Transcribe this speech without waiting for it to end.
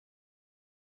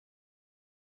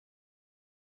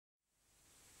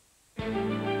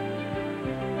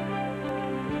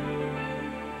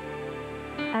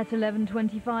At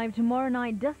 11:25 tomorrow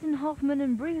night, Dustin Hoffman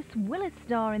and Bruce Willis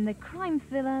star in the crime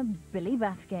thriller Billy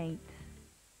Bathgate.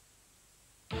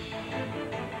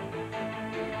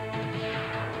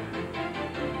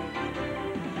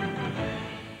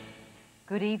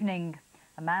 Good evening.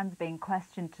 A man's being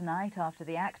questioned tonight after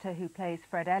the actor who plays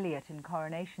Fred Elliott in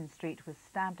Coronation Street was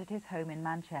stabbed at his home in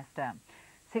Manchester.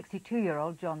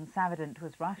 62-year-old John Savidant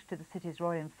was rushed to the city's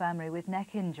Royal Infirmary with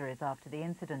neck injuries after the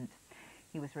incident.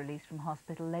 He was released from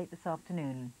hospital late this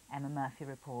afternoon. Emma Murphy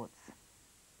reports.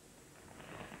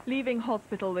 Leaving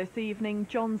hospital this evening,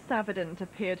 John Savidant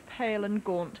appeared pale and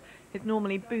gaunt, his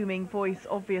normally booming voice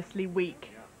obviously weak.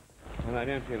 Well, I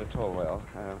don't feel at all well,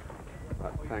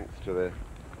 but thanks to the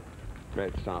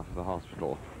great staff of the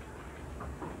hospital.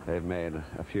 They've made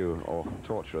a few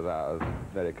torturous hours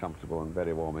very comfortable and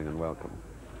very warming and welcome.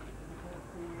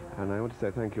 And I want to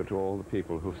say thank you to all the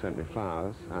people who sent me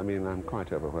flowers. I mean, I'm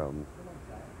quite overwhelmed.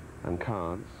 And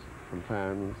cards from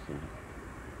fans and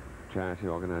charity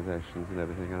organisations and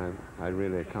everything. And I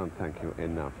really can't thank you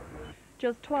enough.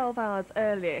 Just 12 hours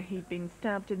earlier, he'd been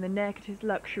stabbed in the neck at his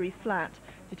luxury flat.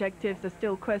 Detectives are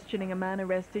still questioning a man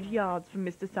arrested yards from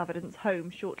Mr. Savidant's home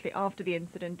shortly after the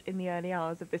incident in the early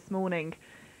hours of this morning.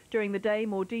 During the day,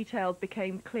 more details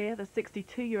became clear. The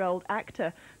 62-year-old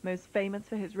actor, most famous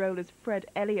for his role as Fred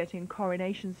Elliott in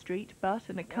Coronation Street, but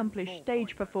an accomplished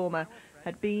stage performer,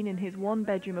 had been in his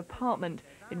one-bedroom apartment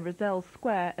in Rozelle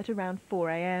Square at around 4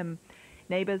 a.m.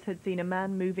 Neighbours had seen a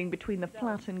man moving between the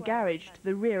flat and garage to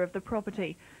the rear of the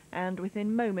property, and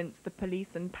within moments the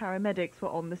police and paramedics were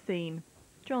on the scene.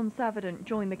 John Savidant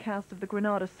joined the cast of the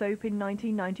Granada soap in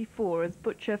 1994 as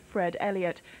butcher Fred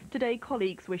Elliott. Today,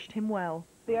 colleagues wished him well.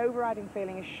 The overriding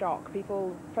feeling is shock.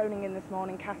 People phoning in this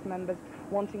morning, cast members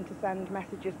wanting to send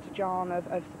messages to John of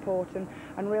support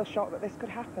and real shock that this could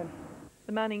happen.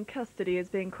 The man in custody is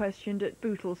being questioned at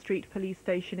Bootle Street Police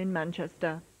Station in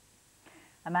Manchester.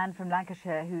 A man from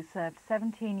Lancashire who served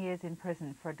 17 years in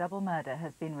prison for a double murder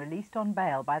has been released on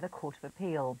bail by the Court of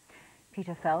Appeal.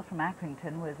 Peter Fell from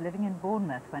Accrington was living in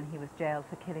Bournemouth when he was jailed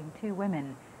for killing 2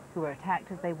 women who were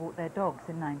attacked as they walked their dogs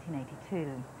in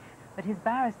 1982. But his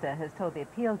barrister has told the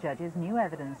appeal judges new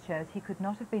evidence shows he could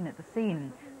not have been at the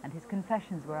scene and his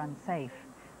confessions were unsafe.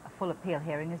 A full appeal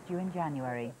hearing is due in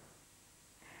January.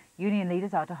 Union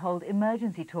leaders are to hold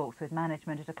emergency talks with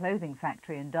management at a clothing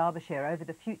factory in Derbyshire over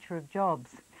the future of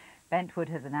jobs. Bentwood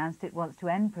has announced it wants to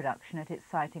end production at its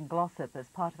site in Glossop as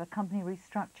part of a company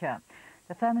restructure.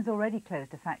 The firm has already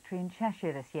closed a factory in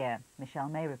Cheshire this year. Michelle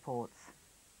May reports.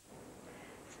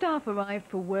 Staff arrived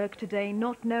for work today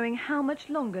not knowing how much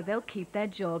longer they'll keep their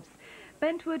jobs.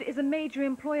 Bentwood is a major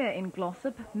employer in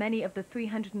Glossop. Many of the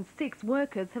 306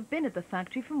 workers have been at the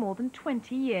factory for more than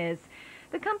 20 years.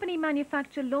 The company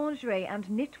manufacture lingerie and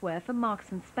knitwear for Marks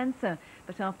 & Spencer,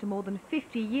 but after more than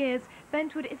 50 years,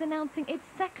 Bentwood is announcing its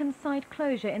second site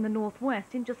closure in the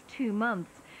northwest in just 2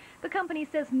 months. The company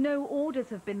says no orders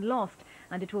have been lost,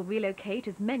 and it will relocate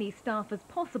as many staff as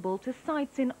possible to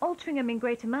sites in Altrincham in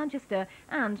Greater Manchester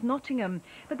and Nottingham.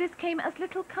 But this came as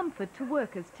little comfort to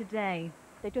workers today.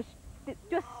 They're just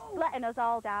letting us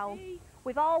all down.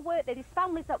 We've all worked there. There's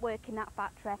families that work in that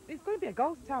factory. It's going to be a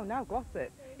ghost town now,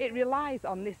 Glossop. It relies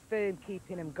on this firm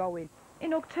keeping them going.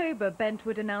 In October,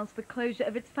 Bentwood announced the closure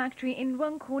of its factory in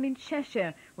Runcorn in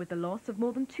Cheshire, with the loss of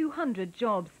more than 200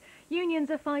 jobs.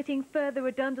 Unions are fighting further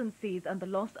redundancies and the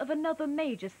loss of another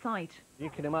major site.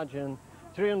 You can imagine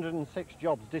 306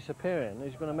 jobs disappearing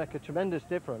is going to make a tremendous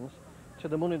difference to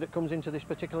the money that comes into this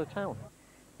particular town.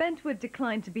 Bentwood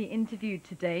declined to be interviewed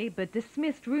today, but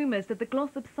dismissed rumours that the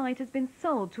Glossop site has been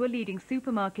sold to a leading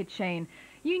supermarket chain.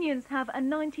 Unions have a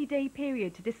 90-day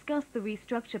period to discuss the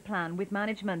restructure plan with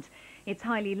management. It's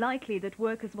highly likely that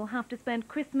workers will have to spend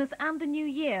Christmas and the New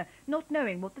Year not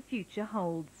knowing what the future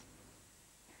holds.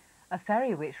 A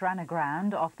ferry which ran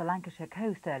aground off the Lancashire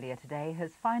coast earlier today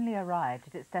has finally arrived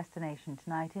at its destination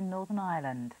tonight in Northern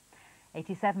Ireland.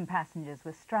 87 passengers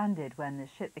were stranded when the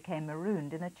ship became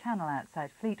marooned in a channel outside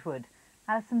Fleetwood.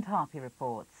 Alison Tarpey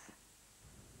reports.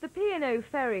 The P&O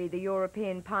ferry, the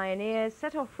European Pioneer,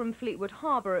 set off from Fleetwood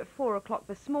Harbour at 4 o'clock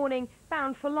this morning,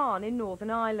 bound for Larne in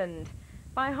Northern Ireland.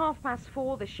 By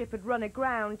 4:30, the ship had run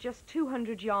aground just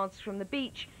 200 yards from the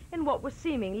beach in what were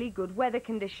seemingly good weather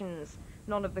conditions.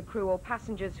 None of the crew or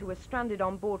passengers who were stranded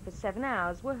on board for 7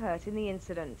 hours were hurt in the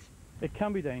incident. It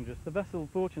can be dangerous. The vessel,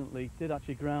 fortunately, did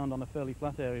actually ground on a fairly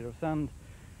flat area of sand.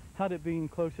 Had it been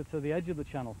closer to the edge of the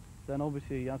channel, then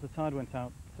obviously, as the tide went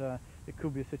out, it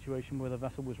could be a situation where the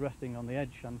vessel was resting on the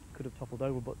edge and could have toppled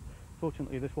over, but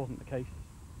fortunately this wasn't the case.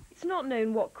 It's not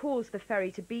known what caused the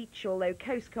ferry to beach, although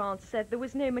Coast Guard said there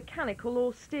was no mechanical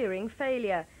or steering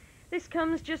failure. This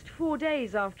comes just 4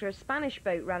 days after a Spanish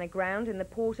boat ran aground in the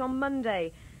port on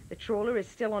Monday. The trawler is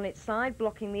still on its side,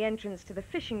 blocking the entrance to the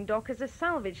fishing dock as a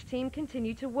salvage team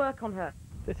continue to work on her.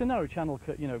 It's a narrow channel,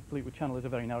 you know, Fleetwood Channel is a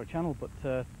very narrow channel, but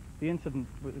the incident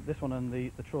with this one and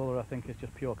the trawler, I think, is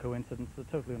just pure coincidence. They're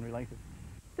totally unrelated.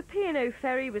 The P&O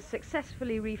ferry was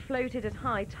successfully refloated at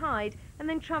high tide and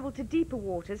then travelled to deeper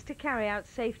waters to carry out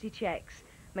safety checks.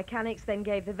 Mechanics then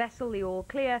gave the vessel the all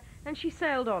clear and she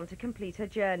sailed on to complete her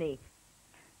journey.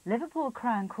 Liverpool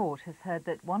Crown Court has heard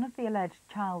that one of the alleged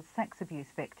child sex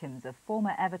abuse victims of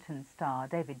former Everton star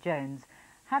David Jones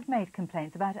had made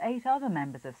complaints about 8 other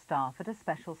members of staff at a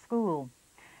special school.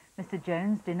 Mr.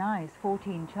 Jones denies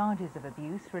 14 charges of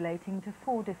abuse relating to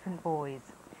 4 different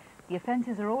boys. The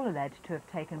offences are all alleged to have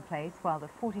taken place while the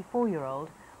 44-year-old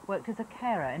worked as a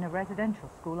carer in a residential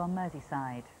school on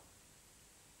Merseyside.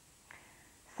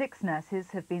 6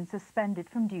 nurses have been suspended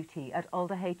from duty at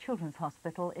Alderhay Children's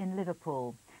Hospital in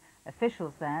Liverpool.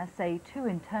 Officials there say 2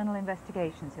 internal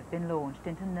investigations have been launched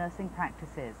into nursing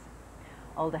practices.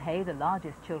 Alderhay, the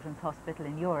largest children's hospital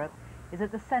in Europe, is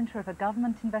at the centre of a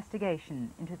government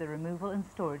investigation into the removal and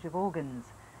storage of organs,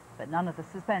 but none of the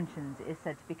suspensions is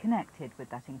said to be connected with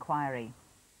that inquiry.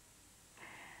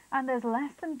 And there's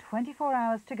less than 24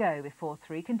 hours to go before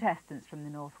 3 contestants from the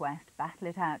Northwest battle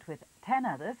it out with 10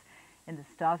 others in the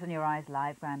Stars on Your Eyes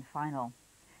live grand final.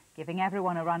 Giving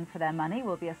everyone a run for their money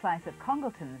will be a slice of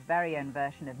Congleton's very own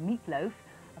version of Meatloaf,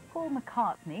 a Paul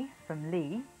McCartney from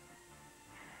Lee,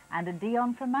 and a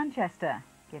Dion from Manchester,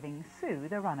 giving Sue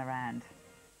the runaround.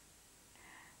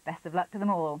 Best of luck to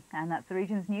them all, and that's the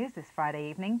region's news this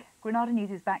Friday evening. Granada News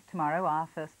is back tomorrow. Our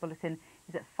first bulletin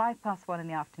is at 1:05 in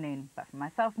the afternoon. But from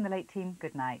myself and the late team,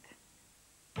 good night.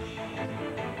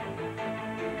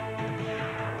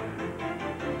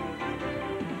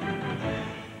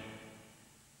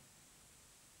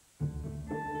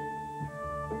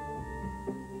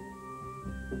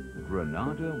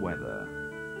 Granada weather.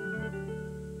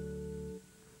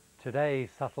 Today's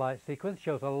satellite sequence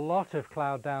shows a lot of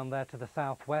cloud down there to the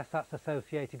southwest. That's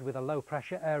associated with a low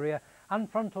pressure area and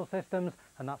frontal systems,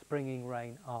 and that's bringing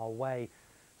rain our way.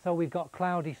 So we've got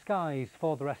cloudy skies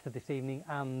for the rest of this evening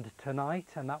and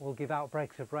tonight, and that will give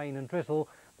outbreaks of rain and drizzle,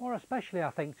 more especially I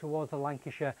think towards the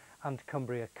Lancashire and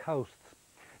Cumbria coasts.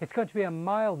 It's going to be a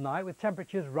mild night with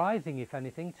temperatures rising, if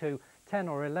anything, to 10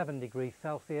 or 11 degrees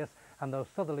Celsius, and those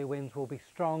southerly winds will be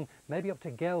strong, maybe up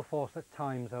to gale force at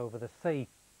times over the sea.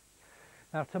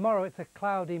 Now tomorrow it's a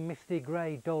cloudy, misty,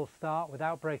 grey, dull start with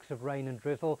outbreaks of rain and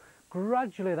drizzle.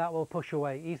 Gradually that will push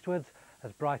away eastwards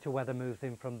as brighter weather moves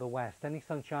in from the west. Any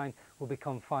sunshine will be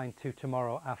confined to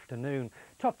tomorrow afternoon.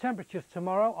 Top temperatures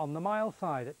tomorrow on the mild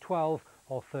side at 12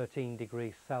 or 13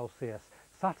 degrees Celsius.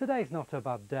 Saturday's not a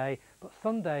bad day, but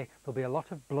Sunday there'll be a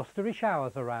lot of blustery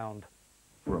showers around.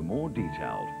 For a more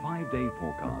detailed 5-day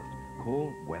forecast,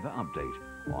 call Weather Update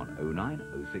on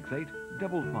 09068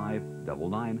 55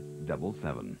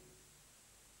 9977.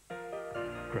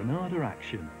 Granada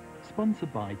Action,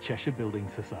 sponsored by Cheshire Building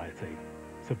Society,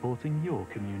 supporting your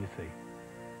community.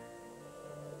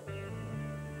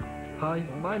 Hi,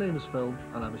 my name is Phil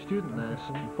and I'm a student nurse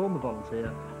and former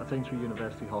volunteer at Aintree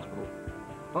University Hospital.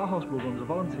 Our hospital runs a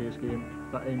volunteer scheme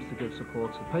that aims to give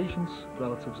support to patients,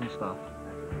 relatives and staff.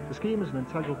 The scheme is an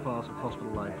integral part of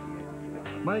hospital life.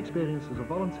 My experience as a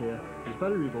volunteer is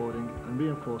very rewarding and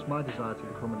reinforced my desire to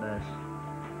become a nurse.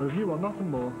 The review are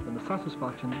nothing more than the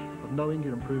satisfaction of knowing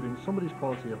you're improving somebody's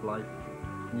quality of life,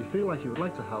 and you feel like you would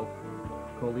like to help.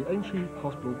 Call the Aintree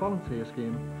Hospital Volunteer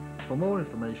Scheme for more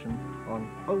information on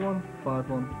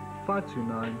 0151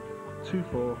 529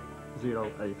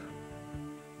 2408.